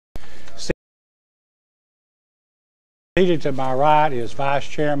Seated to my right is Vice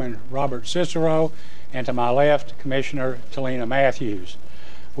Chairman Robert Cicero, and to my left, Commissioner Talina Matthews.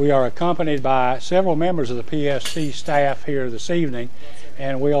 We are accompanied by several members of the PSC staff here this evening,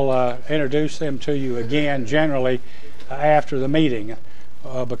 and we'll introduce them to you again generally after the meeting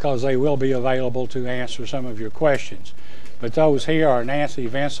because they will be available to answer some of your questions. But those here are Nancy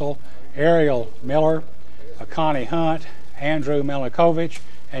Vinsel, Ariel Miller, Connie Hunt, Andrew Milikovich,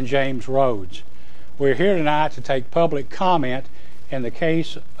 and James Rhodes. We're here tonight to take public comment in the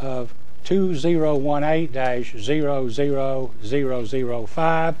case of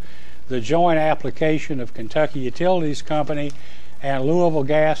 2018-00005, the joint application of Kentucky Utilities Company and Louisville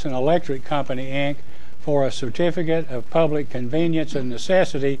Gas and Electric Company, Inc. for a certificate of public convenience and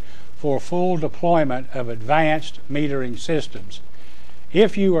necessity for full deployment of advanced metering systems.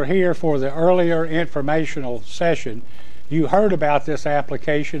 If you were here for the earlier informational session, you heard about this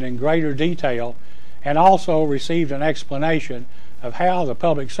application in greater detail and also received an explanation of how the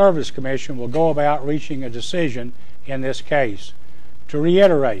Public Service Commission will go about reaching a decision in this case. To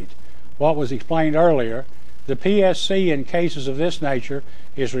reiterate what was explained earlier, the PSC in cases of this nature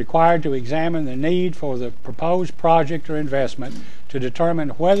is required to examine the need for the proposed project or investment to determine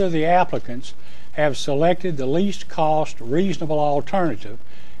whether the applicants have selected the least cost reasonable alternative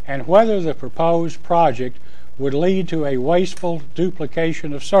and whether the proposed project would lead to a wasteful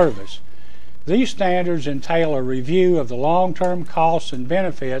duplication of service. These standards entail a review of the long-term costs and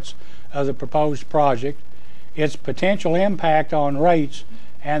benefits of the proposed project, its potential impact on rates,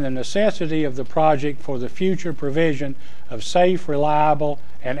 and the necessity of the project for the future provision of safe, reliable,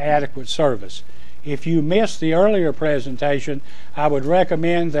 and adequate service. If you missed the earlier presentation, I would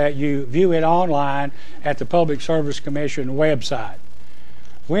recommend that you view it online at the Public Service Commission website.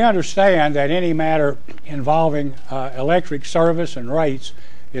 We understand that any matter involving electric service and rates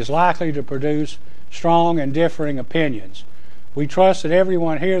is likely to produce strong and differing opinions. We trust that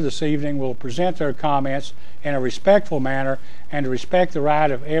everyone here this evening will present their comments in a respectful manner and to respect the right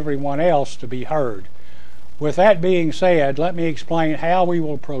of everyone else to be heard. With that being said, let me explain how we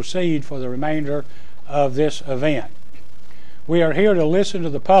will proceed for the remainder of this event. We are here to listen to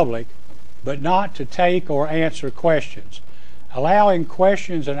the public, but not to take or answer questions. Allowing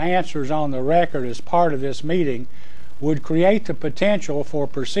questions and answers on the record as part of this meeting would create the potential for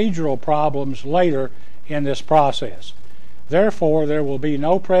procedural problems later in this process. Therefore, there will be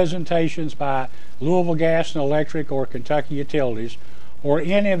no presentations by Louisville Gas and Electric or Kentucky Utilities or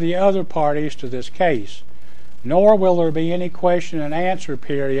any of the other parties to this case, nor will there be any question and answer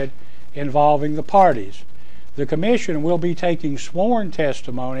period involving the parties. The Commission will be taking sworn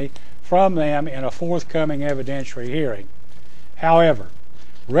testimony from them in a forthcoming evidentiary hearing. However,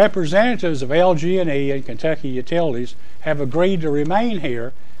 representatives of LG&E and Kentucky Utilities have agreed to remain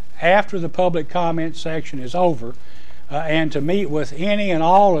here after the public comment section is over and to meet with any and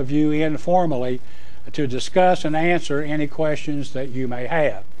all of you informally to discuss and answer any questions that you may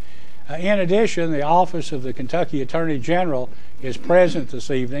have. In addition, the Office of the Kentucky Attorney General is present this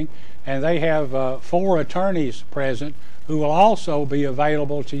evening, and they have 4 attorneys present who will also be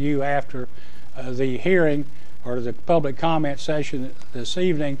available to you after the hearing or the public comment session this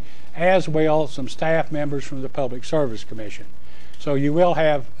evening, as well as some staff members from the Public Service Commission. So you will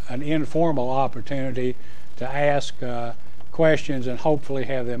have an informal opportunity to ask questions and hopefully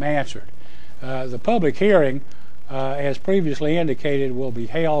have them answered. The public hearing, as previously indicated, will be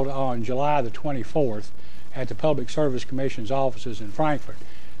held on July the 24th at the Public Service Commission's offices in Frankfort.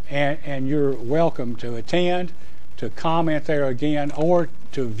 And you're welcome to attend, to comment there again, or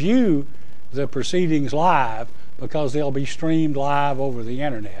to view the proceedings live, because they'll be streamed live over the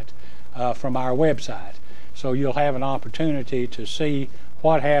internet from our website. So you'll have an opportunity to see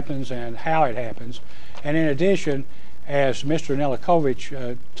what happens and how it happens. And in addition, as Mr.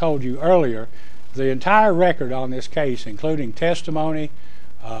 Milikovich told you earlier, the entire record on this case, including testimony,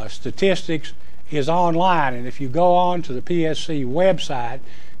 statistics, is online. And if you go on to the PSC website,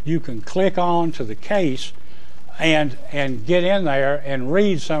 you can click on to the case and get in there and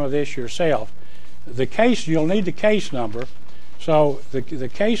read some of this yourself. The case, you'll need the case number. So the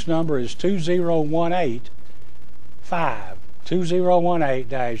case number is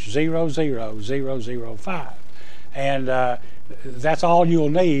 2018-00005. And that's all you'll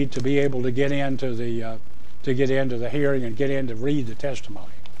need to be able to get into the hearing and get in to read the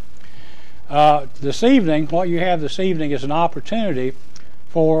testimony. This evening, what you have this evening is an opportunity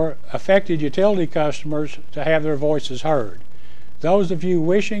for affected utility customers to have their voices heard. Those of you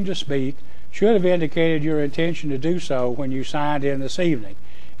wishing to speak should have indicated your intention to do so when you signed in this evening.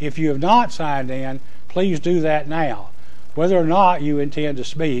 If you have not signed in, please do that now, whether or not you intend to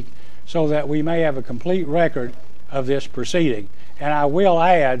speak, so that we may have a complete record of this proceeding. And I will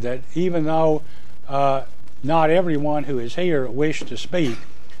add that even though not everyone who is here wished to speak,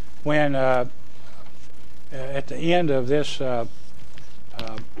 when at the end of this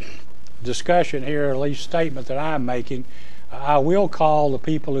discussion here, at least statement that I'm making, I will call the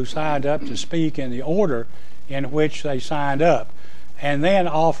people who signed up to speak in the order in which they signed up, and then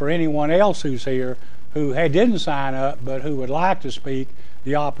offer anyone else who's here who didn't sign up but who would like to speak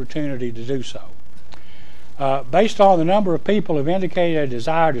the opportunity to do so. Based on the number of people who've indicated a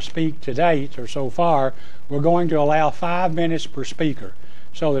desire to speak to date or so far, we're going to allow 5 minutes per speaker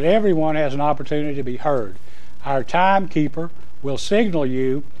so that everyone has an opportunity to be heard. Our timekeeper will signal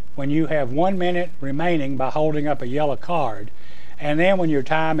you when you have 1 minute remaining by holding up a yellow card, and then when your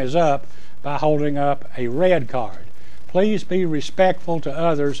time is up by holding up a red card. Please be respectful to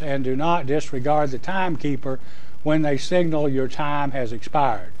others and do not disregard the timekeeper when they signal your time has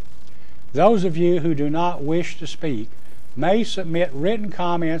expired. Those of you who do not wish to speak may submit written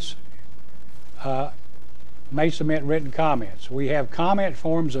comments. We have comment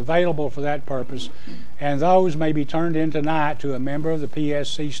forms available for that purpose, and those may be turned in tonight to a member of the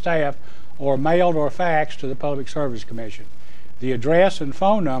PSC staff or mailed or faxed to the Public Service Commission. The address and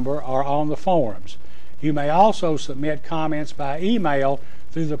phone number are on the forms. You may also submit comments by email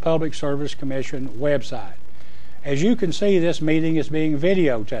through the Public Service Commission website. As you can see, this meeting is being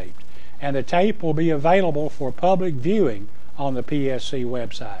videotaped, and the tape will be available for public viewing on the PSC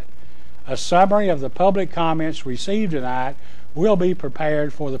website. A summary of the public comments received tonight will be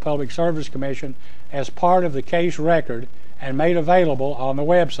prepared for the Public Service Commission as part of the case record and made available on the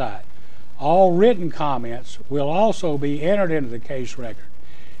website. All written comments will also be entered into the case record.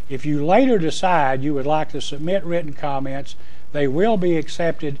 If you later decide you would like to submit written comments, they will be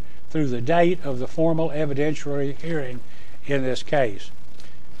accepted through the date of the formal evidentiary hearing in this case.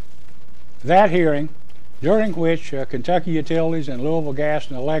 That hearing, during which Kentucky Utilities and Louisville Gas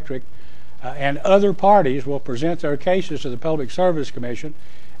and Electric and other parties will present their cases to the Public Service Commission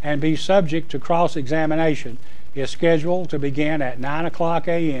and be subject to cross-examination, is scheduled to begin at 9 o'clock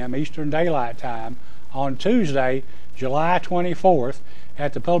a.m. Eastern Daylight Time on Tuesday, July 24th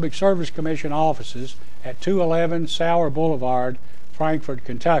at the Public Service Commission offices at 211 Sauer Boulevard, Frankfort,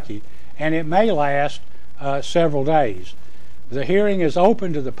 Kentucky, and it may last several days. The hearing is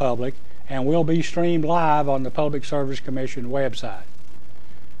open to the public and will be streamed live on the Public Service Commission website.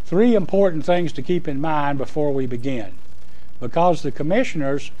 3 important things to keep in mind before we begin. Because the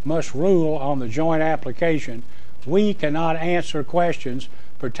commissioners must rule on the joint application, we cannot answer questions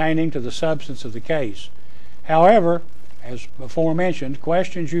pertaining to the substance of the case. However, as before mentioned,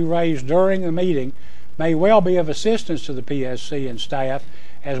 questions you raise during the meeting may well be of assistance to the PSC and staff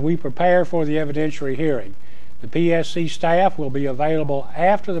as we prepare for the evidentiary hearing. The PSC staff will be available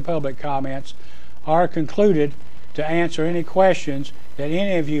after the public comments are concluded to answer any questions that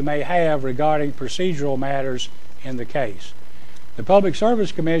any of you may have regarding procedural matters in the case. The Public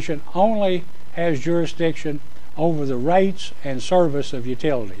Service Commission only has jurisdiction over the rates and service of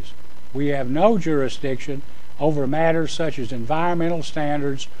utilities. We have no jurisdiction over matters such as environmental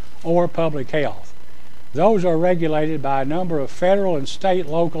standards or public health. Those are regulated by a number of federal and state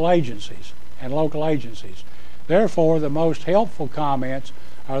local agencies. Therefore, the most helpful comments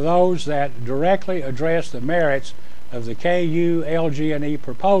are those that directly address the merits of the KU LG&E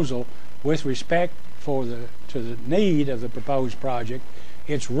proposal with respect to the need of the proposed project,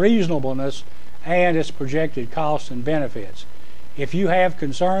 its reasonableness, and its projected costs and benefits. If you have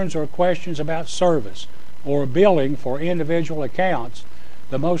concerns or questions about service or billing for individual accounts,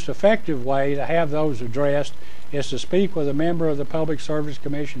 the most effective way to have those addressed is to speak with a member of the Public Service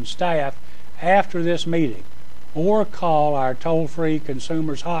Commission staff after this meeting, or call our toll-free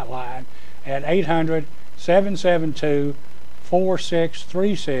consumers hotline at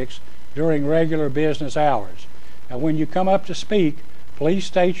 800-772-4636 during regular business hours. Now, when you come up to speak, please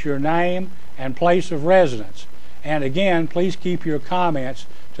state your name and place of residence. And again, please keep your comments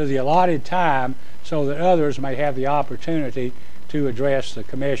to the allotted time so that others may have the opportunity to address the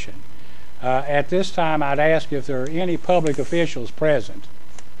Commission. At this time, I'd ask if there are any public officials present,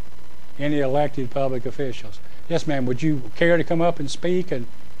 any elected public officials. Yes, ma'am, would you care to come up and speak and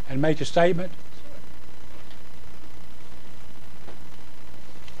make a statement?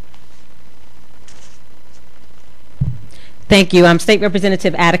 Thank you. I'm State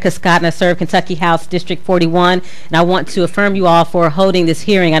Representative Attica Scott, and I serve Kentucky House District 41. And I want to affirm you all for holding this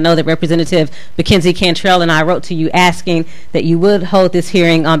hearing. I know that Representative Mackenzie Cantrell and I wrote to you asking that you would hold this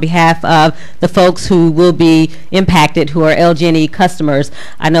hearing on behalf of the folks who will be impacted, who are LG&E customers.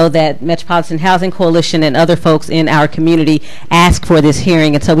 I know that Metropolitan Housing Coalition and other folks in our community asked for this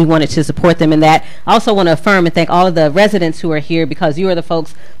hearing, and so we wanted to support them in that. I also want to affirm and thank all of the residents who are here, because you are the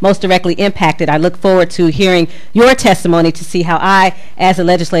folks most directly impacted. I look forward to hearing your testimony to see how I, as a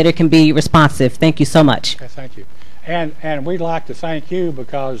legislator, can be responsive. Thank you so much. Okay, thank you. And we'd like to thank you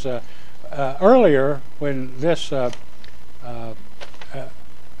because earlier when this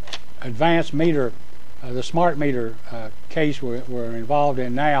advanced meter, the smart meter case we're involved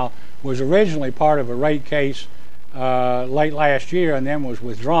in now, was originally part of a rate case late last year and then was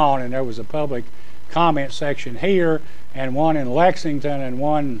withdrawn, and there was a public comment section here and one in Lexington and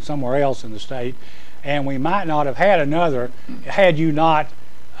one somewhere else in the state. And we might not have had another had you not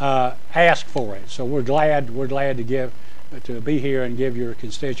asked for it. So we're glad to be here and give your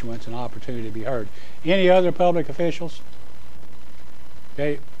constituents an opportunity to be heard. Any other public officials?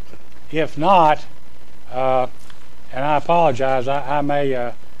 Okay. If not, and I apologize, I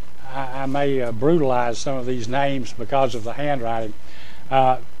may brutalize some of these names because of the handwriting,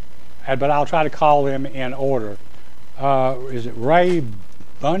 but I'll try to call them in order. Is it Ray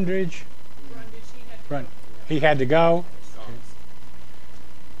Bundridge? He had to go.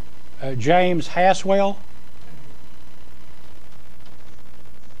 James Haswell.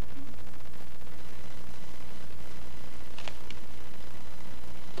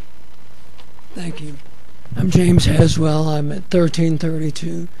 Thank you. I'm James Haswell. I'm at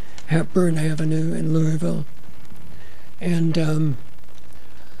 1332 Hepburn Avenue in Louisville. And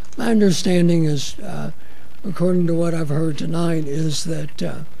my understanding is, according to what I've heard tonight, is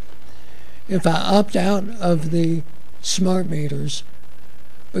that if I opt out of the smart meters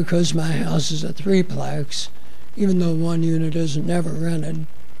because my house is a threeplex, even though one unit isn't never rented,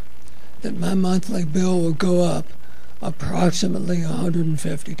 that my monthly bill will go up approximately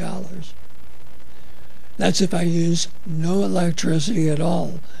 $150. That's if I use no electricity at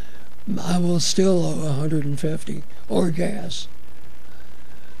all. I will still owe $150, or gas.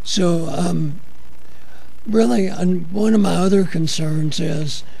 So really, one of my other concerns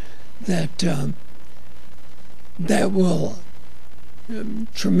is that that will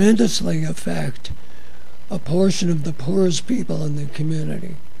tremendously affect a portion of the poorest people in the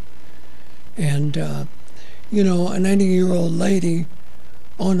community. And, you know, an 80-year-old lady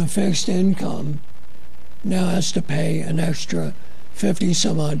on a fixed income now has to pay an extra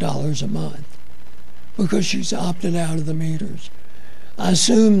 $50-some-odd a month because she's opted out of the meters. I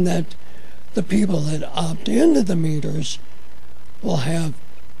assume that the people that opt into the meters will have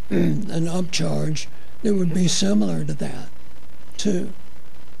an upcharge that would be similar to that, too.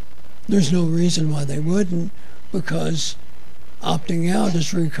 There's no reason why they wouldn't, because opting out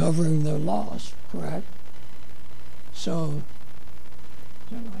is recovering their loss, correct? So,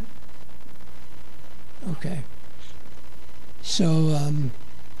 is that right? Okay. So,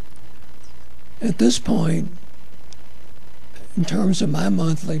 at this point, in terms of my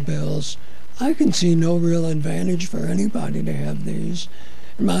monthly bills, I can see no real advantage for anybody to have these.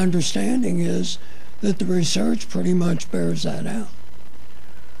 And my understanding is that the research pretty much bears that out.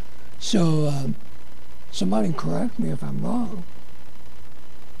 So, somebody correct me if I'm wrong.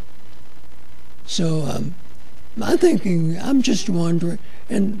 So, my thinking, I'm just wondering,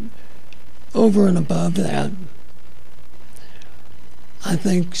 and over and above that, I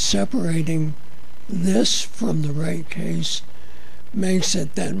think separating this from the rate case makes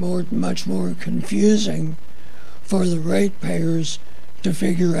it that much more confusing for the ratepayers to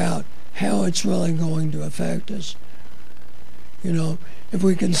figure out how it's really going to affect us. You know, if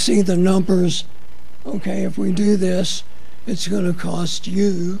we can see the numbers, okay, if we do this, it's going to cost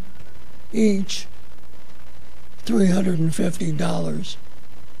you each $350,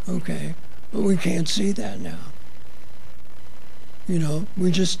 okay, but we can't see that now. You know,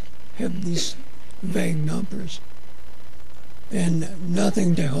 we just have these vague numbers and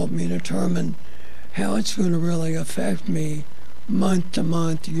nothing to help me determine how it's going to really affect me month to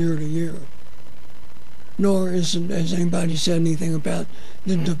month, year to year. Nor has anybody said anything about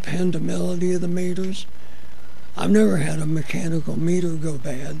the dependability of the meters. I've never had a mechanical meter go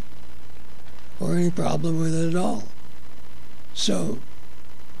bad or any problem with it at all. So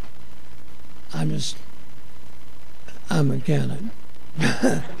I'm against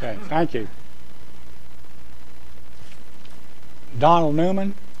it. Okay, thank you. Donald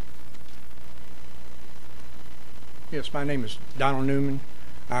Newman. Yes, my name is Donald Newman.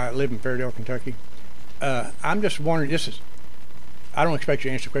 I live in Fairdale, Kentucky. I'm just wondering, I don't expect you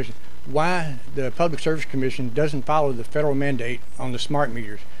to answer the question, why the Public Service Commission doesn't follow the federal mandate on the smart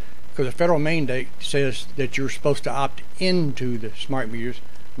meters. Because the federal mandate says that you're supposed to opt into the smart meters,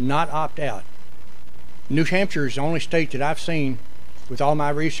 not opt out. New Hampshire is the only state that I've seen with all my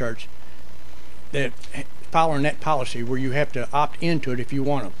research that following that policy where you have to opt into it if you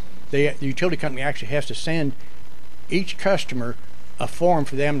want them. The utility company actually has to send each customer a form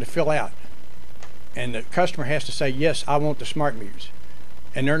for them to fill out. And the customer has to say, yes, I want the smart meters.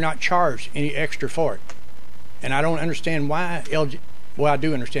 And they're not charged any extra for it. And I don't understand why I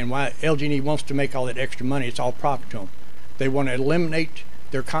do understand why LG&E wants to make all that extra money. It's all profit to them. They want to eliminate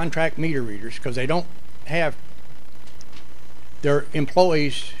their contract meter readers because they don't have, their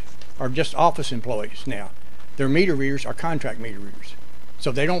employees are just office employees now. Their meter readers are contract meter readers.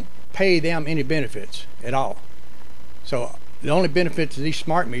 So they don't pay them any benefits at all. So the only benefit to these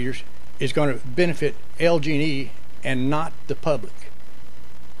smart meters is going to benefit LG&E and not the public.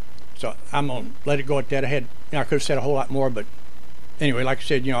 So I'm going to let it go at that. I could have said a whole lot more, but anyway, like I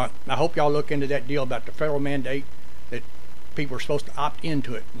said, I hope y'all look into that deal about the federal mandate that people are supposed to opt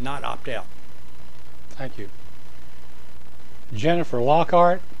into it, not opt out. Thank you. Jennifer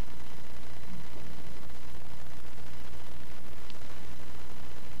Lockhart.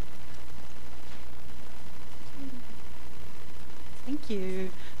 Thank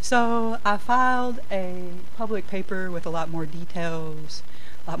you. So I filed a public paper with a lot more details,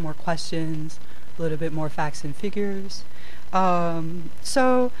 a lot more questions, a little bit more facts and figures.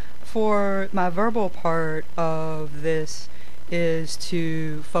 So for my verbal part of this is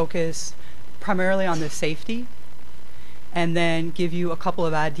to focus primarily on the safety and then give you a couple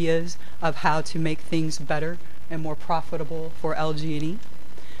of ideas of how to make things better and more profitable for LG&E.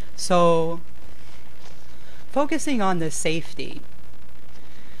 So focusing on the safety,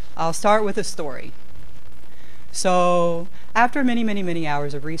 I'll start with a story. So after many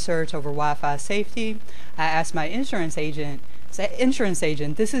hours of research over Wi-Fi safety, I asked my insurance agent,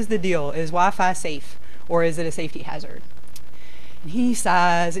 this is the deal, is Wi-Fi safe or is it a safety hazard? And he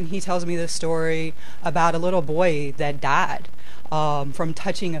sighs and he tells me this story about a little boy that died from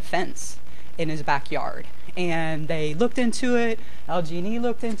touching a fence in his backyard. And they looked into it, LG&E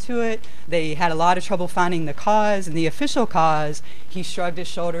looked into it, they had a lot of trouble finding the cause, and the official cause, he shrugged his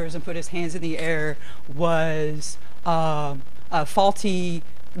shoulders and put his hands in the air, was a faulty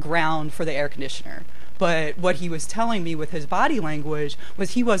ground for the air conditioner. But what he was telling me with his body language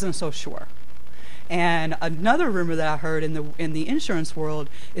was he wasn't so sure. And another rumor that I heard in the insurance world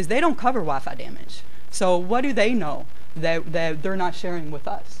is they don't cover Wi-Fi damage. So what do they know that they're not sharing with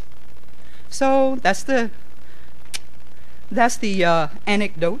us? So that's the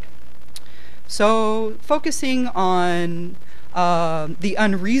anecdote. So focusing on the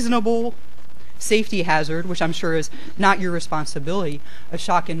unreasonable safety hazard, which I'm sure is not your responsibility, a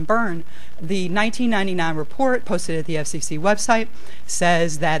shock and burn. The 1999 report posted at the FCC website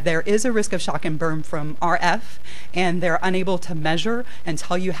says that there is a risk of shock and burn from RF, and they're unable to measure and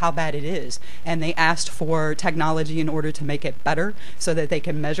tell you how bad it is. And they asked for technology in order to make it better so that they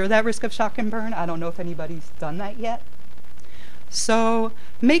can measure that risk of shock and burn. I don't know if anybody's done that yet. So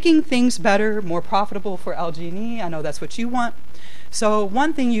making things better, more profitable for LG&E, I know that's what you want. So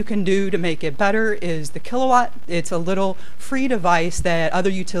one thing you can do to make it better is the kilowatt. It's a little free device that other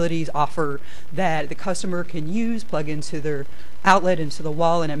utilities offer that the customer can use, plug into their outlet, into the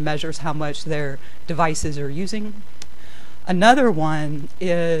wall, and it measures how much their devices are using. Another one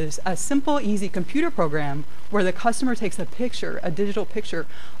is a simple, easy computer program where the customer takes a picture, a digital picture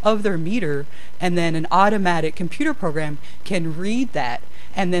of their meter, and then an automatic computer program can read that,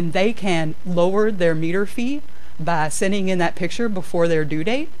 and then they can lower their meter fee by sending in that picture before their due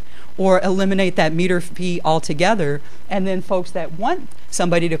date, or eliminate that meter fee altogether. And then folks that want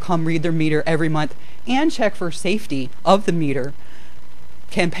somebody to come read their meter every month and check for safety of the meter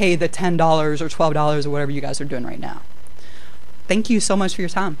can pay the $10 or $12 or whatever you guys are doing right now. Thank you so much for your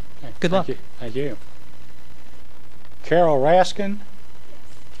time. Okay, Good luck. Thank you. Carol Raskin.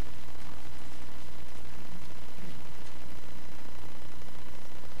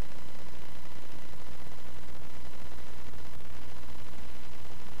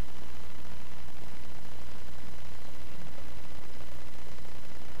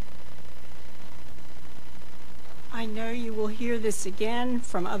 I know you will hear this again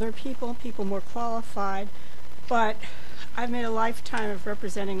from other people more qualified, but I've made a lifetime of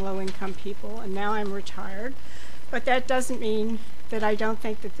representing low-income people, and now I'm retired. But that doesn't mean that I don't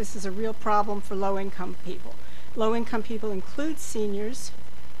think that this is a real problem for low-income people. Low-income people include seniors,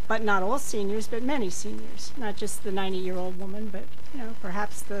 but not all seniors, but many seniors. Not just the 90-year-old woman, but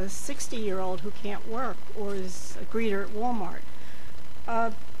perhaps the 60-year-old who can't work or is a greeter at Walmart.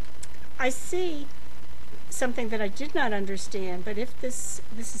 I see something that I did not understand, but if this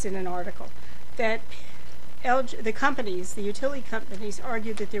is in an article, that the companies, the utility companies,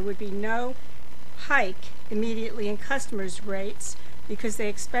 argued that there would be no hike immediately in customers' rates because they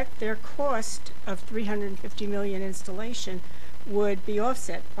expect their cost of $350 million installation would be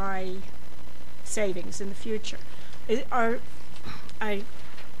offset by savings in the future. I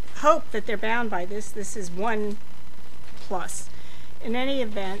hope that they're bound by this. This is one plus. In any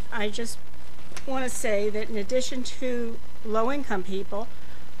event, I just want to say that in addition to low-income people,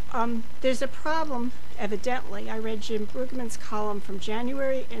 there's a problem, evidently. I read Jim Brugman's column from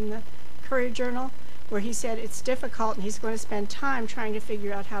January in the Courier-Journal, where he said it's difficult and he's going to spend time trying to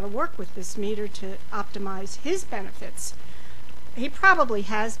figure out how to work with this meter to optimize his benefits. He probably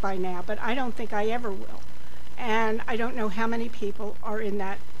has by now, but I don't think I ever will. And I don't know how many people are in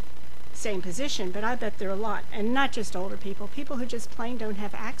that same position, but I bet there are a lot. And not just older people, people who just plain don't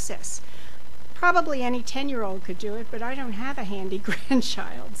have access. Probably any 10-year-old could do it, but I don't have a handy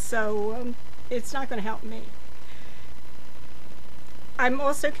grandchild, so it's not going to help me. I'm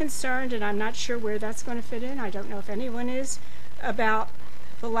also concerned, and I'm not sure where that's going to fit in, I don't know if anyone is, about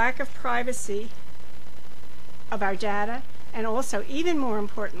the lack of privacy of our data, and also, even more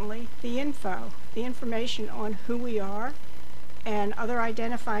importantly, the information on who we are and other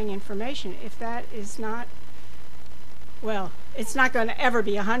identifying information. If that is not, well, it's not going to ever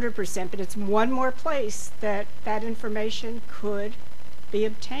be 100%, but it's one more place that that information could be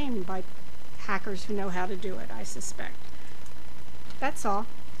obtained by hackers who know how to do it, I suspect. That's all.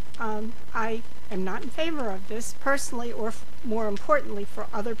 I am not in favor of this personally, or more importantly, for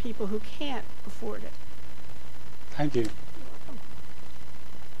other people who can't afford it. Thank you.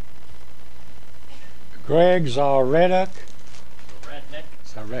 Greg Zaredek.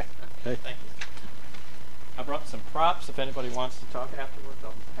 Thank you. I brought some props if anybody wants to talk afterwards.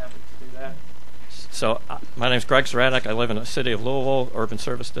 I'll be happy to do that. So my name is Greg Zaredek. I live in the city of Louisville, Urban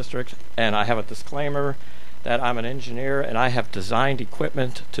Service District, and I have a disclaimer that I'm an engineer and I have designed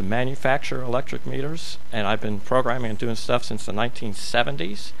equipment to manufacture electric meters, and I've been programming and doing stuff since the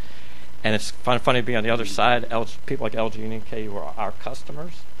 1970s. And it's funny to be on the other side. People like LG and NK who are our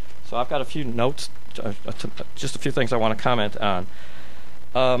customers. So I've got a few notes, just a few things I want to comment on.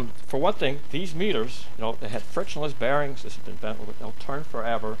 For one thing, these meters, they had frictionless bearings. This has been invented. They'll turn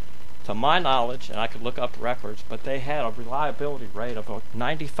forever. To my knowledge, and I could look up records, but they had a reliability rate of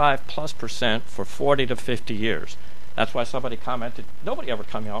 95+% for 40 to 50 years. That's why somebody commented, nobody ever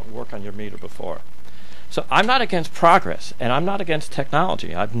come out and work on your meter before. So I'm not against progress, and I'm not against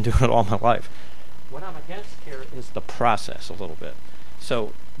technology. I've been doing it all my life. What I'm against here is the process a little bit.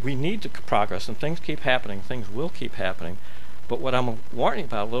 So we need to progress, and things keep happening. Things will keep happening. But what I'm warning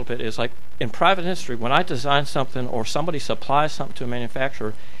about a little bit is, like in private industry, when I design something or somebody supplies something to a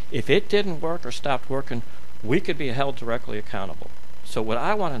manufacturer, if it didn't work or stopped working, we could be held directly accountable. So what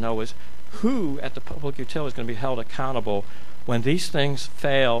I want to know is who at the public utility is going to be held accountable when these things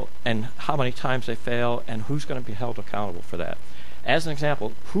fail, and how many times they fail, and who's going to be held accountable for that. As an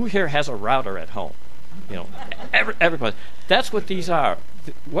example, who here has a router at home? Everybody. That's what these are.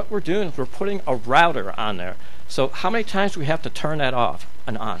 What we're doing is we're putting a router on there. So how many times do we have to turn that off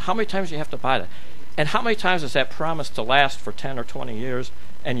and on? How many times do you have to buy that? And how many times is that promised to last for 10 or 20 years,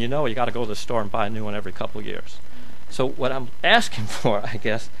 and you got to go to the store and buy a new one every couple of years? So what I'm asking for, I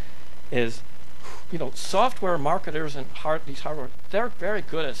guess, is, software marketers and these hardware, they're very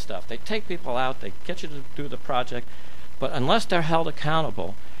good at stuff. They take people out, they get you to do the project, but unless they're held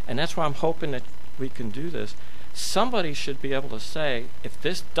accountable, and that's why I'm hoping that we can do this, somebody should be able to say, if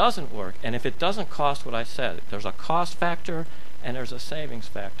this doesn't work, and if it doesn't cost what I said, there's a cost factor and there's a savings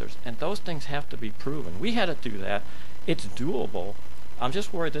factors, and those things have to be proven. We had to do that. It's doable. I'm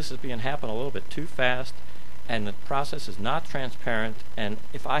just worried this is being happening a little bit too fast, and the process is not transparent. And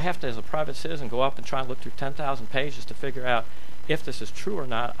if I have to, as a private citizen, go up and try and look through 10,000 pages to figure out if this is true or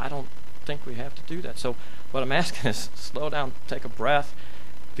not, I don't think we have to do that. So what I'm asking is slow down, take a breath.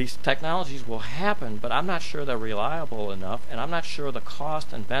 These technologies will happen, but I'm not sure they're reliable enough, and I'm not sure the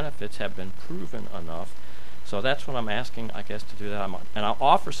cost and benefits have been proven enough. So that's what I'm asking, I guess, to do that. And I'll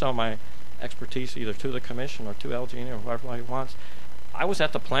offer some of my expertise either to the commission or to LG or whoever he wants. I was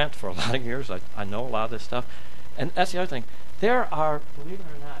at the plant for a lot of years. I know a lot of this stuff. And that's the other thing. There are, believe it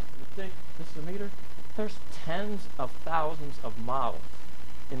or not, you think this is a meter? There's tens of thousands of models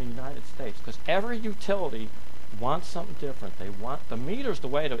in the United States, because every utility wants something different. They want the meter's the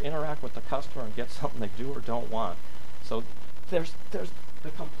way to interact with the customer and get something they do or don't want. So there's the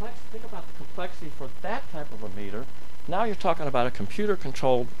complex. Think about the complexity for that type of a meter. Now you're talking about a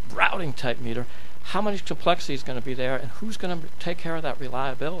computer-controlled routing type meter. how much complexity is going to be there, and who's going to take care of that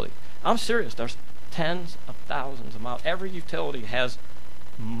reliability? I'm serious. There's tens of thousands of models. Every utility has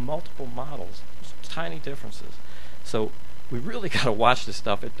multiple models, tiny differences. So we really got to watch this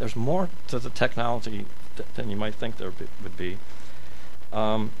stuff. There's more to the technology than you might think there would be.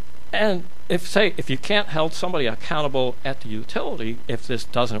 And if you can't hold somebody accountable at the utility if this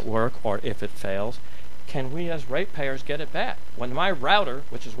doesn't work or if it fails, can we as ratepayers get it back? When my router,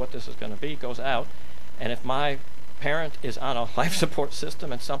 which is what this is going to be, goes out, and if my parent is on a life support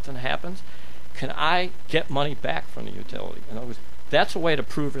system and something happens, can I get money back from the utility? In other words, that's a way to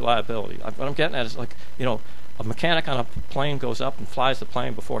prove reliability. What I'm getting at is, like, you know, a mechanic on a plane goes up and flies the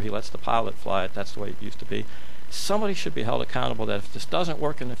plane before he lets the pilot fly it. That's the way it used to be. Somebody should be held accountable that if this doesn't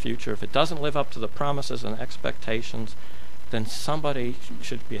work in the future, if it doesn't live up to the promises and expectations, then somebody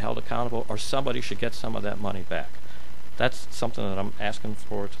should be held accountable, or somebody should get some of that money back. That's something that I'm asking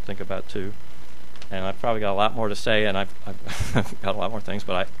for to think about too. And I've probably got a lot more to say, and I've got a lot more things,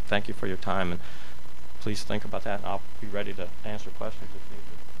 but I thank you for your time, and please think about that, and I'll be ready to answer questions if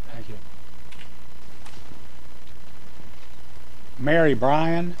needed. Thank you. Mary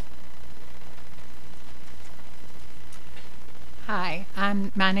Bryan. Hi,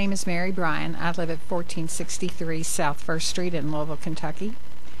 my name is Mary Bryan. I live at 1463 South 1st Street in Louisville, Kentucky.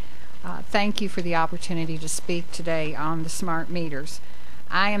 Thank you for the opportunity to speak today on the smart meters.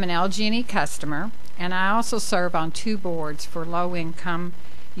 I am an LG&E customer, and I also serve on 2 boards for low-income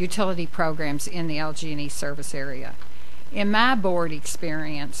utility programs in the LG&E service area. In my board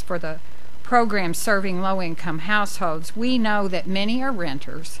experience for the programs serving low-income households, we know that many are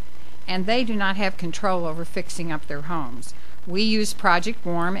renters, and they do not have control over fixing up their homes. We use Project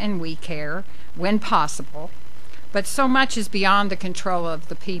Warm and We Care when possible, but so much is beyond the control of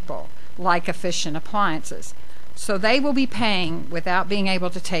the people, like efficient appliances. So they will be paying without being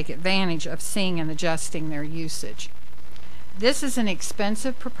able to take advantage of seeing and adjusting their usage. This is an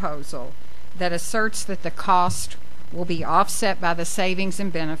expensive proposal that asserts that the cost will be offset by the savings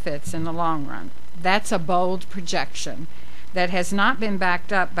and benefits in the long run. That's a bold projection that has not been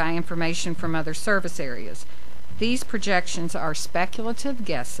backed up by information from other service areas. These projections are speculative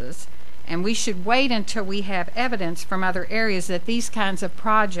guesses, and we should wait until we have evidence from other areas that these kinds of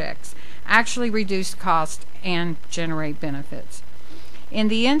projects actually reduce cost and generate benefits. In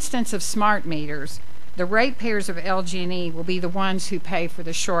the instance of smart meters, the ratepayers of LG&E will be the ones who pay for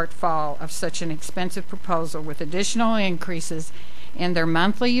the shortfall of such an expensive proposal, with additional increases in their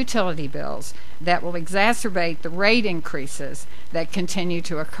monthly utility bills that will exacerbate the rate increases that continue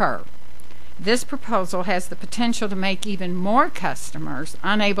to occur. This proposal has the potential to make even more customers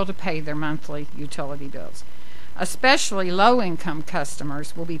unable to pay their monthly utility bills. Especially low-income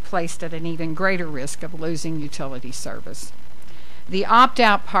customers will be placed at an even greater risk of losing utility service. The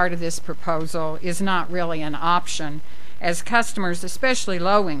opt-out part of this proposal is not really an option, as customers, especially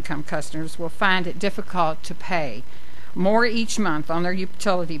low-income customers, will find it difficult to pay more each month on their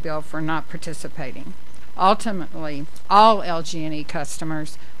utility bill for not participating. Ultimately, all LG&E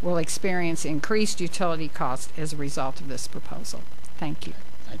customers will experience increased utility costs as a result of this proposal. Thank you.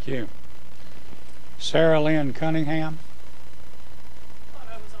 Thank you. Sarah Lynn Cunningham. I thought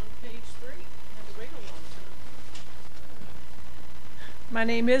I was on page 3. I had to wait a long time. My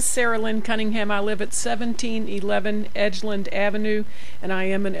name is Sarah Lynn Cunningham. I live at 1711 Edgeland Avenue, and I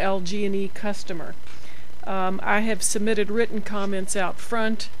am an LG&E customer. I have submitted written comments out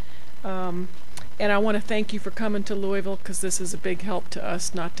front. And I want to thank you for coming to Louisville, because this is a big help to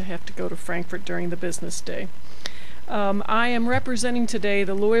us not to have to go to Frankfurt during the business day. I am representing today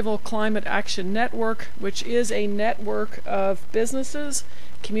the Louisville Climate Action Network, which is a network of businesses,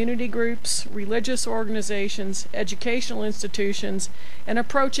 community groups, religious organizations, educational institutions, and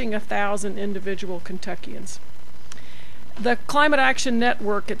approaching 1,000 individual Kentuckians. The Climate Action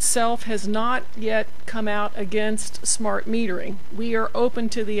Network itself has not yet come out against smart metering. We are open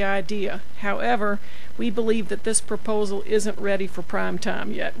to the idea. However, we believe that this proposal isn't ready for prime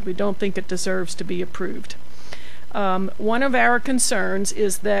time yet. We don't think it deserves to be approved. One of our concerns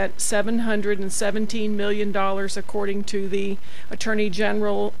is that $717 million, according to the Attorney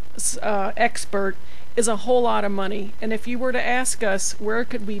General's expert, is a whole lot of money. And if you were to ask us where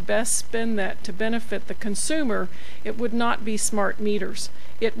could we best spend that to benefit the consumer, it would not be smart meters.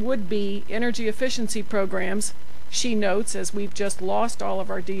 It would be energy efficiency programs, she notes, as we've just lost all of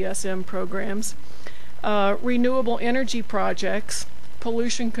our DSM programs, renewable energy projects,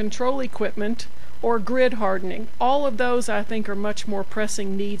 pollution control equipment, or grid hardening. All of those, I think, are much more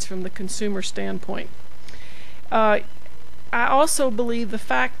pressing needs from the consumer standpoint. I also believe the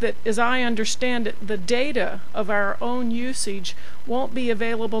fact that, as I understand it, the data of our own usage won't be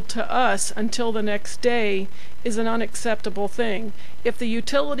available to us until the next day is an unacceptable thing. If the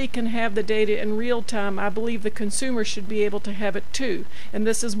utility can have the data in real time, I believe the consumer should be able to have it too. And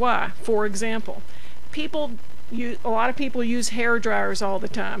this is why. For example, a lot of people use hair dryers all the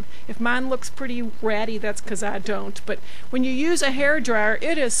time. If mine looks pretty ratty, that's because I don't. But when you use a hair dryer,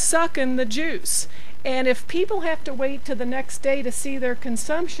 it is sucking the juice. And if people have to wait to the next day to see their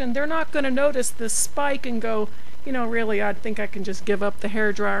consumption, they're not going to notice this spike and go, you know, really, I think I can just give up the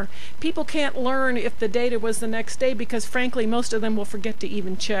hair dryer. People can't learn if the data was the next day because, frankly, most of them will forget to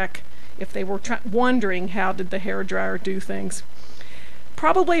even check if they were wondering how did the hair dryer do things.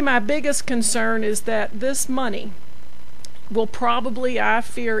 Probably my biggest concern is that this money will probably, I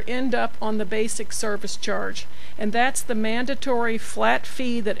fear, end up on the basic service charge. And that's the mandatory flat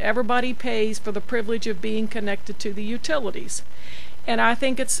fee that everybody pays for the privilege of being connected to the utilities. And I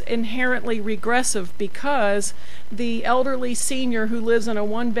think it's inherently regressive because the elderly senior who lives in a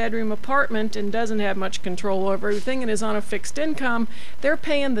one-bedroom apartment and doesn't have much control over everything and is on a fixed income, they're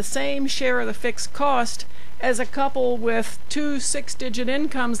paying the same share of the fixed cost as a couple with 2 6-digit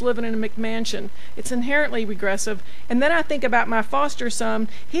incomes living in a McMansion. It's inherently regressive. And then I think about my foster son.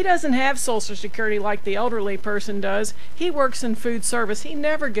 He doesn't have Social Security like the elderly person does. He works in food service. He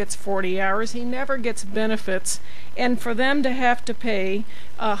never gets 40 hours. He never gets benefits. And for them to have to pay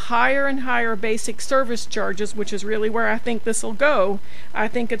higher and higher basic service charges, which is really where I think this will go, I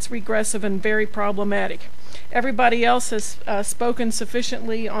think it's regressive and very problematic. Everybody else has spoken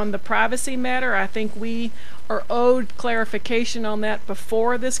sufficiently on the privacy matter. I think we are owed clarification on that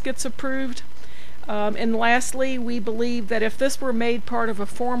before this gets approved. And lastly, we believe that if this were made part of a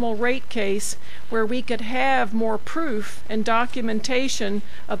formal rate case where we could have more proof and documentation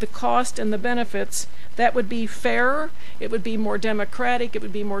of the cost and the benefits, that would be fairer, it would be more democratic, it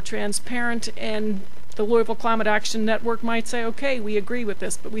would be more transparent, and the Louisville Climate Action Network might say, okay, we agree with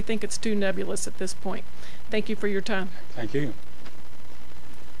this, but we think it's too nebulous at this point. Thank you for your time. Thank you.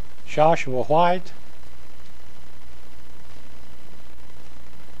 Joshua White.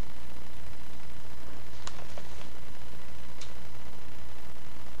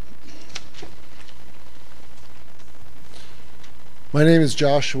 My name is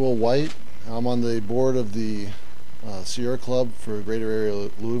Joshua White. I'm on the board of the Sierra Club for Greater Area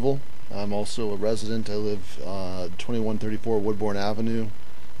Louisville. I'm also a resident. I live 2134 Woodbourne Avenue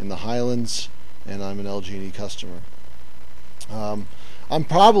in the Highlands, and I'm an LG&E customer. I'm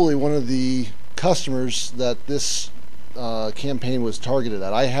probably one of the customers that this campaign was targeted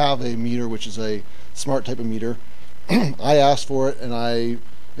at. I have a meter which is a smart type of meter. I asked for it, and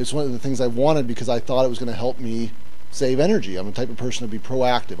it's one of the things I wanted because I thought it was going to help me save energy. I'm the type of person to be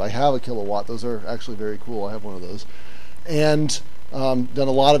proactive. I have a kilowatt. Those are actually very cool. I have one of those. And done a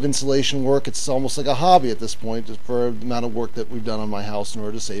lot of insulation work. It's almost like a hobby at this point just for the amount of work that we've done on my house in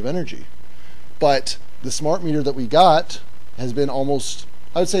order to save energy. But the smart meter that we got has been almost,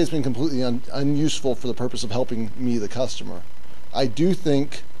 I would say it's been completely unuseful for the purpose of helping me, the customer. I do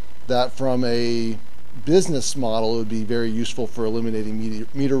think that from a business model, it would be very useful for eliminating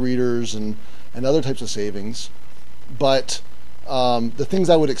meter readers and other types of savings. But the things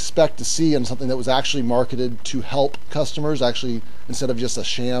I would expect to see in something that was actually marketed to help customers, actually instead of just a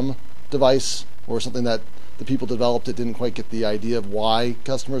sham device or something that the people developed that didn't quite get the idea of why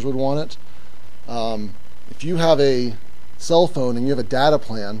customers would want it. If you have a cell phone and you have a data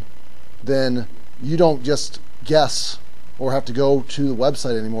plan, then you don't just guess or have to go to the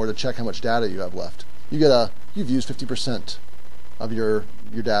website anymore to check how much data you have left. You've used 50% of your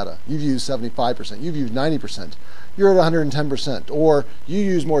data. You've used 75%. You've used 90%. You're at 110%. Or you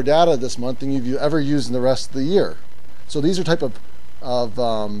use more data this month than you've ever used in the rest of the year. So these are type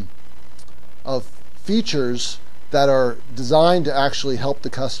of features that are designed to actually help the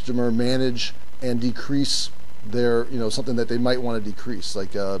customer manage and decrease their, something that they might want to decrease,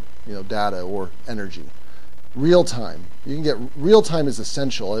 like data or energy. Real time. Real time is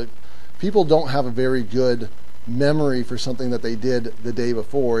essential. People don't have a very good memory for something that they did the day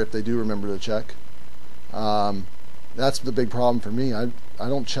before if they do remember to check. That's the big problem for me. I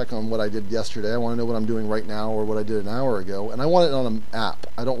don't check on what I did yesterday. I want to know what I'm doing right now or what I did an hour ago, and I want it on an app.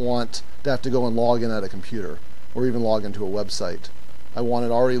 I don't want to have to go and log in at a computer or even log into a website. I want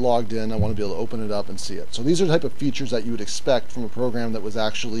it already logged in. I want to be able to open it up and see it. So these are the type of features that you would expect from a program that was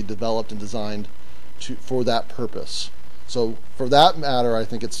actually developed and designed for that purpose. So for that matter, I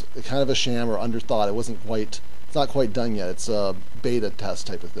think it's kind of a sham or underthought. It's not quite done yet. It's a beta test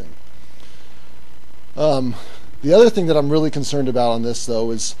type of thing. The other thing that I'm really concerned about on this,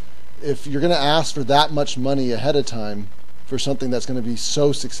 though, is if you're going to ask for that much money ahead of time for something that's going to be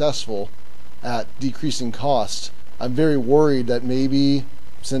so successful at decreasing cost. I'm very worried that maybe,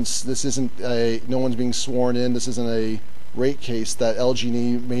 since this isn't no one's being sworn in, this isn't a rate case, that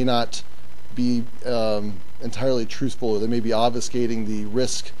LG&E may not be entirely truthful, or they may be obfuscating the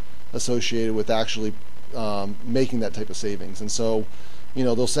risk associated with actually making that type of savings. And so,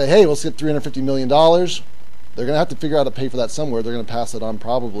 they'll say, hey, let's get $350 million. They're going to have to figure out how to pay for that somewhere. They're going to pass it on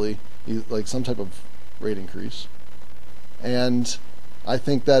probably, like some type of rate increase. And I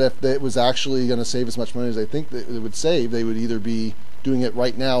think that if it was actually going to save as much money as they think that it would save, they would either be doing it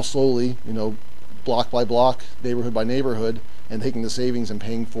right now slowly, block by block, neighborhood by neighborhood, and taking the savings and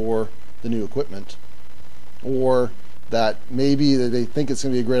paying for the new equipment. Or that maybe they think it's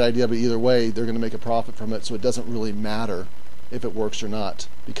going to be a great idea, but either way, they're going to make a profit from it, so it doesn't really matter if it works or not,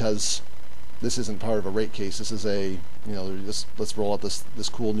 because this isn't part of a rate case. This is a, let's roll out this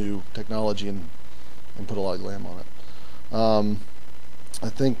cool new technology and put a lot of glam on it. I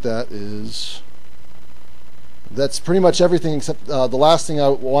think that's pretty much everything, except the last thing I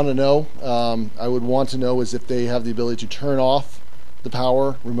want to know, I would want to know is if they have the ability to turn off the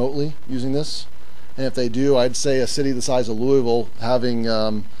power remotely using this. And if they do, I'd say a city the size of Louisville having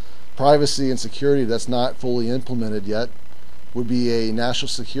privacy and security that's not fully implemented yet would be a national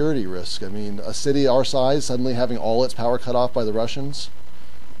security risk. I mean, a city our size suddenly having all its power cut off by the Russians,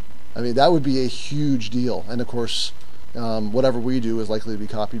 I mean, that would be a huge deal. And of course, whatever we do is likely to be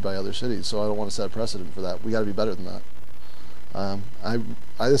copied by other cities, so I don't want to set a precedent for that. We got to be better than that.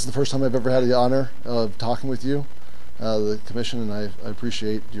 This is the first time I've ever had the honor of talking with you, the commission, and I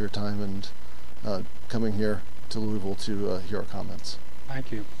appreciate your time and coming here to Louisville to hear our comments.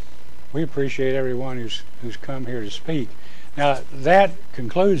 Thank you. We appreciate everyone who's come here to speak. Now, that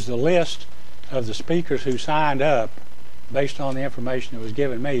concludes the list of the speakers who signed up based on the information that was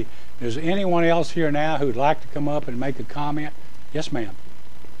given me. Is anyone else here now who'd like to come up and make a comment? Yes, ma'am.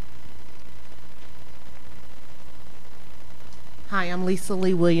 Hi, I'm Lisa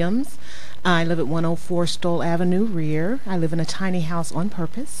Lee Williams. I live at 104 Stoll Avenue, rear. I live in a tiny house on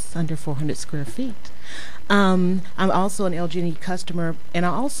purpose, under 400 square feet. I'm also an LG&E customer, and I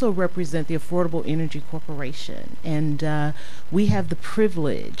also represent the Affordable Energy Corporation. And we have the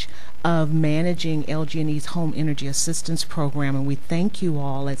privilege of managing LG&E's Home Energy Assistance Program, and we thank you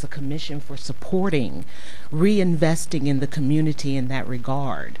all as a commission for supporting reinvesting in the community in that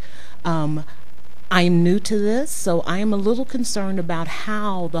regard. I'm new to this, so I am a little concerned about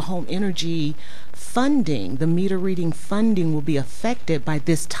how the home energy funding, the meter reading funding, will be affected by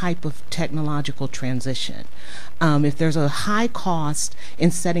this type of technological transition. If there's a high cost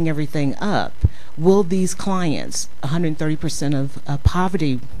in setting everything up, will these clients, 130% of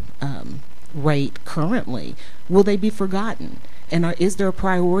poverty rate currently, will they be forgotten? And is there a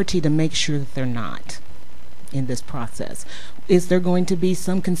priority to make sure that they're not in this process? Is there going to be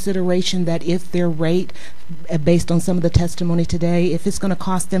some consideration that if their rate, based on some of the testimony today, if it's going to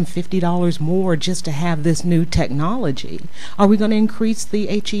cost them $50 more just to have this new technology, are we going to increase the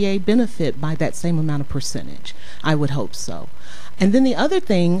HEA benefit by that same amount of percentage? I would hope so. And then the other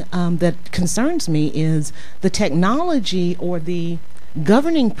thing that concerns me is the technology or the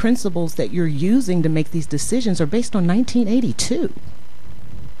governing principles that you're using to make these decisions are based on 1982.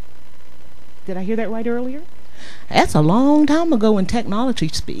 Did I hear that right earlier? That's a long time ago in technology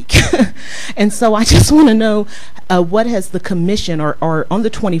speak. And so I just want to know what has the commission, or on the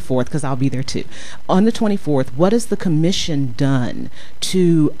 24th, because I'll be there too, on the 24th, what has the commission done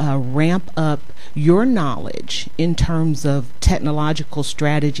to ramp up your knowledge in terms of technological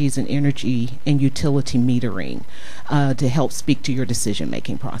strategies and energy and utility metering to help speak to your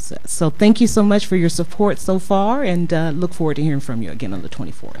decision-making process? So thank you so much for your support so far, and look forward to hearing from you again on the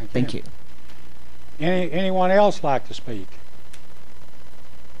 24th. Thank you. Anyone else like to speak?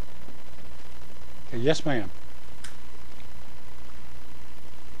 Okay, yes, ma'am.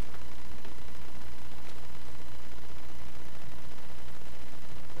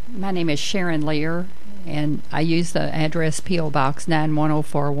 My name is Sharon Lear, and I use the address P.O. Box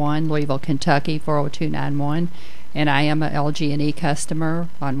 91041, Louisville, Kentucky 40291, and I am an LG&E customer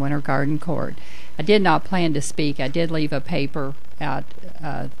on Winter Garden Court. I did not plan to speak. I did leave a paper out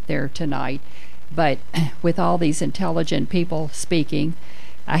there tonight. But with all these intelligent people speaking,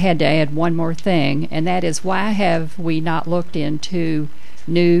 I had to add one more thing, and that is, why have we not looked into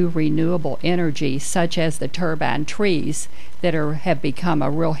new renewable energy, such as the turbine trees that have become a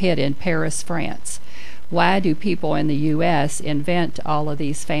real hit in Paris, France? Why do people in the U.S. invent all of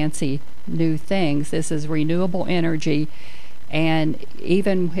these fancy new things? This is renewable energy, and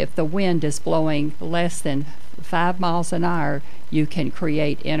even if the wind is blowing less than 5 miles an hour, you can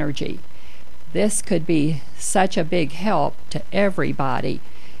create energy. This could be such a big help to everybody.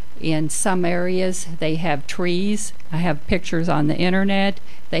 In some areas, they have trees. I have pictures on the internet.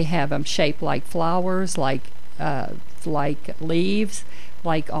 They have them shaped like flowers, like leaves,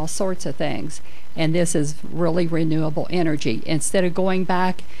 like all sorts of things. And this is really renewable energy. Instead of going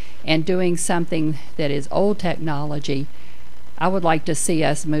back and doing something that is old technology, I would like to see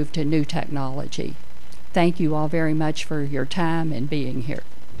us move to new technology. Thank you all very much for your time and being here.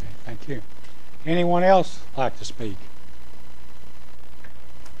 Okay, thank you. Anyone else like to speak?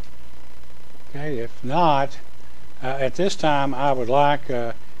 Okay, if not, at this time I would like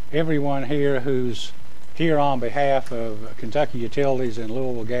everyone here who's here on behalf of Kentucky Utilities and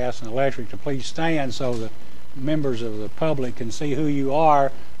Louisville Gas and Electric to please stand so the members of the public can see who you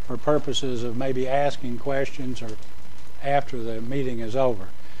are for purposes of maybe asking questions or after the meeting is over.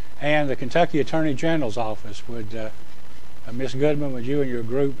 And the Kentucky Attorney General's office, would Ms. Goodman, would you and your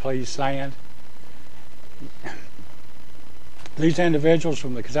group please stand? These individuals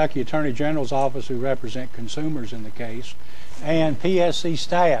from the Kentucky Attorney General's office who represent consumers in the case, and PSC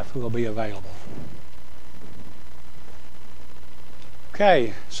staff who will be available.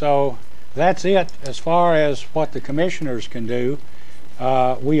 Okay, so that's it as far as what the commissioners can do.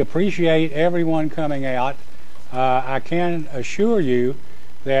 We appreciate everyone coming out. I can assure you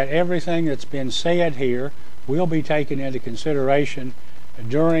that everything that's been said here will be taken into consideration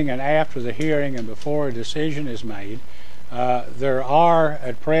during and after the hearing and before a decision is made. There are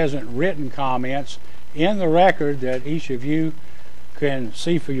at present written comments in the record that each of you can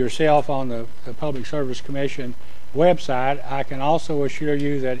see for yourself on the Public Service Commission website. I can also assure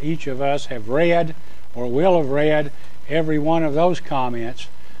you that each of us have read or will have read every one of those comments,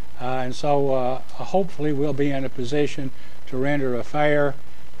 and so hopefully we'll be in a position to render a fair,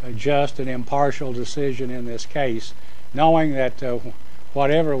 just, and impartial decision in this case, knowing that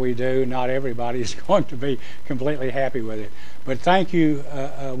whatever we do, not everybody is going to be completely happy with it. But thank you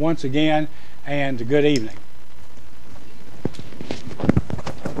once again, and good evening.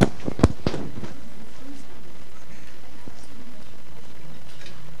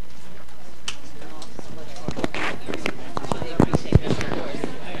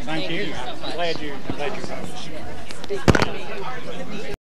 Thank you. I'm glad you